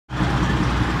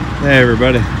Hey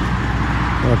everybody,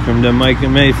 welcome to Mike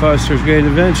and May Foster's Great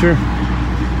Adventure.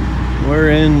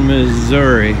 We're in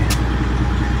Missouri.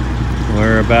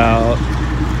 We're about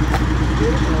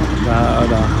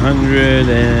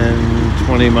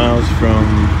 120 miles from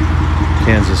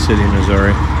Kansas City,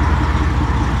 Missouri.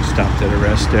 Stopped at a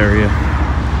rest area.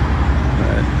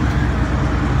 But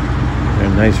there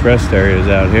are nice rest areas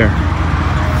out here.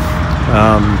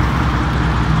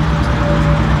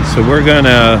 So we're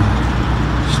gonna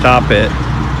stop at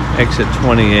exit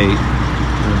 28.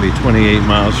 It'll be 28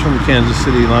 miles from Kansas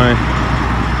City line.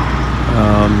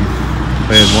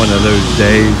 We had one of those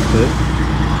days that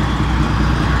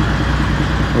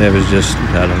it was just,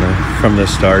 I don't know, from the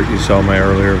start. You saw my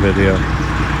earlier video.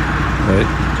 It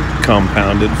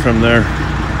compounded from there.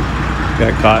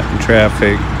 Got caught in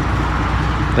traffic.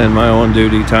 Then my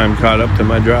on-duty time caught up to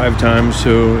my drive time,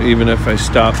 so even if I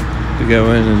stopped to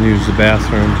go in and use the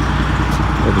bathroom,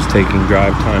 it was taking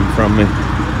drive time from me.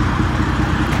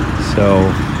 So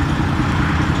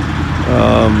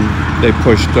they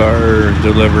pushed our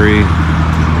delivery.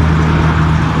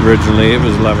 Originally it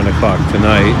was 11 o'clock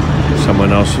tonight.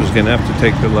 Someone else was going to have to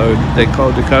take the load. They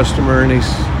called the customer and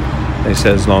they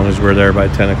said as long as we're there by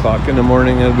 10 o'clock in the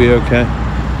morning, it'll be okay.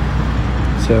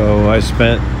 So I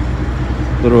spent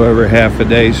a little over half a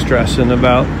day stressing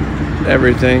about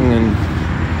everything, and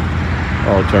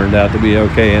all turned out to be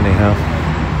okay anyhow.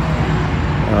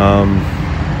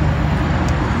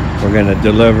 We're going to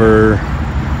deliver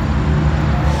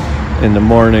in the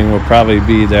morning. We'll probably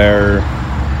be there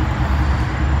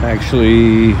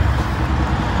actually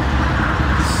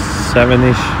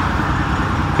 7-ish,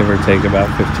 give or take about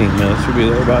 15 minutes. We'll be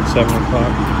there about 7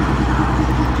 o'clock.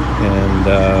 And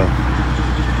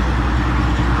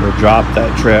we'll drop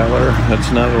that trailer.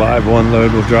 That's not a live one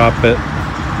load. We'll drop it,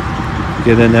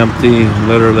 get an empty,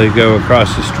 literally go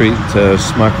across the street to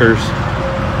Smucker's,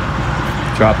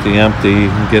 drop the empty,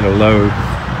 and get a load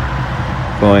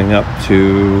going up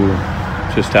to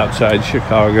just outside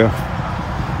Chicago.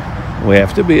 We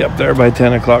have to be up there by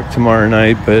 10 o'clock tomorrow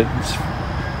night, but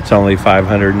it's only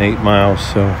 508 miles,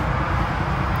 so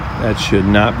that should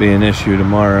not be an issue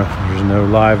tomorrow. There's no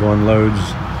live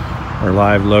unloads or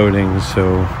live loadings,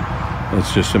 so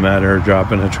it's just a matter of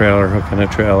dropping a trailer, hooking a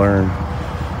trailer,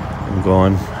 and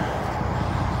going.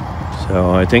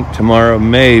 So I think tomorrow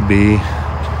may be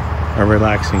a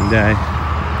relaxing day,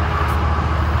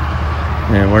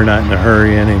 and we're not in a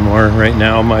hurry anymore. Right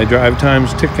now my drive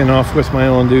time's ticking off with my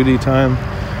on duty time,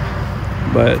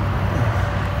 but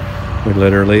we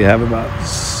literally have about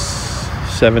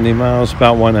 70 miles,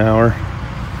 about 1 hour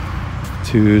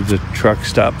to the truck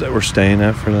stop that we're staying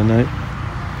at for the night.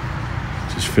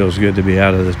 Just feels good to be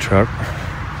out of the truck.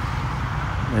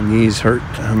 My knees hurt.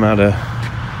 I'm out of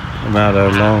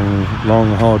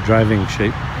long haul driving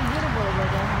shape.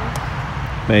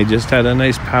 May just had a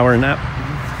nice power nap.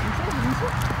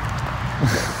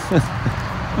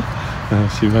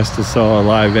 She must have saw a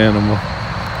live animal.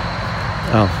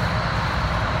 Oh.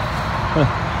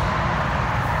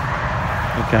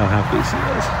 Look how happy she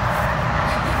is.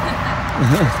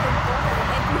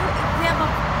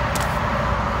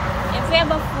 If we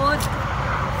have a food.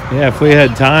 Yeah, if we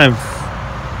had time.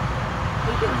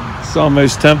 It's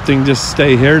almost tempting just to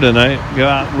stay here tonight, go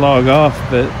out and log off,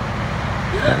 but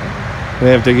we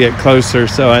have to get closer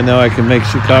so I know I can make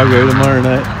Chicago tomorrow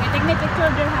night. Okay, take me picture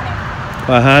there, honey.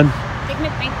 What, hon? Take me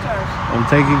pictures. I'm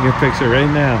taking your picture right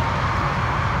now.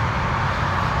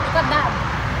 Look at that.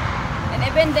 And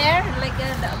even there, like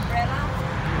the umbrella.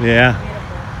 Yeah.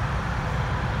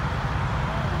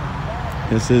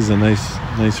 This is a nice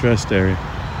rest area.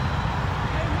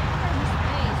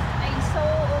 I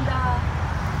saw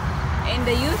in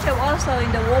the YouTube also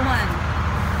in the woman.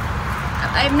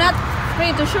 I'm not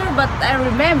pretty sure, but I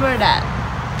remember that.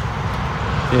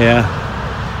 Yeah.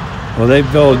 Well, they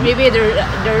build. Maybe there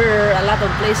are a lot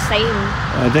of places same.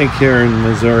 I think here in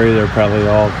Missouri they're probably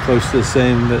all close to the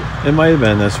same, but it might have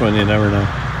been this one. You never know.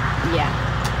 Yeah.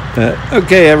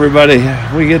 Okay, everybody,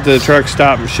 we get to the truck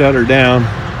stop and shut her down.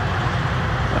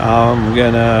 I'm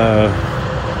gonna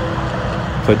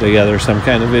put together some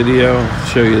kind of video,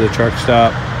 show you the truck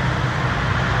stop,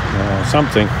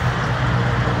 something.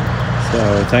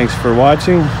 So thanks for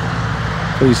watching.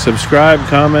 Please subscribe,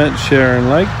 comment, share, and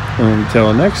like.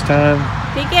 Until next time.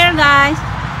 Take care, guys.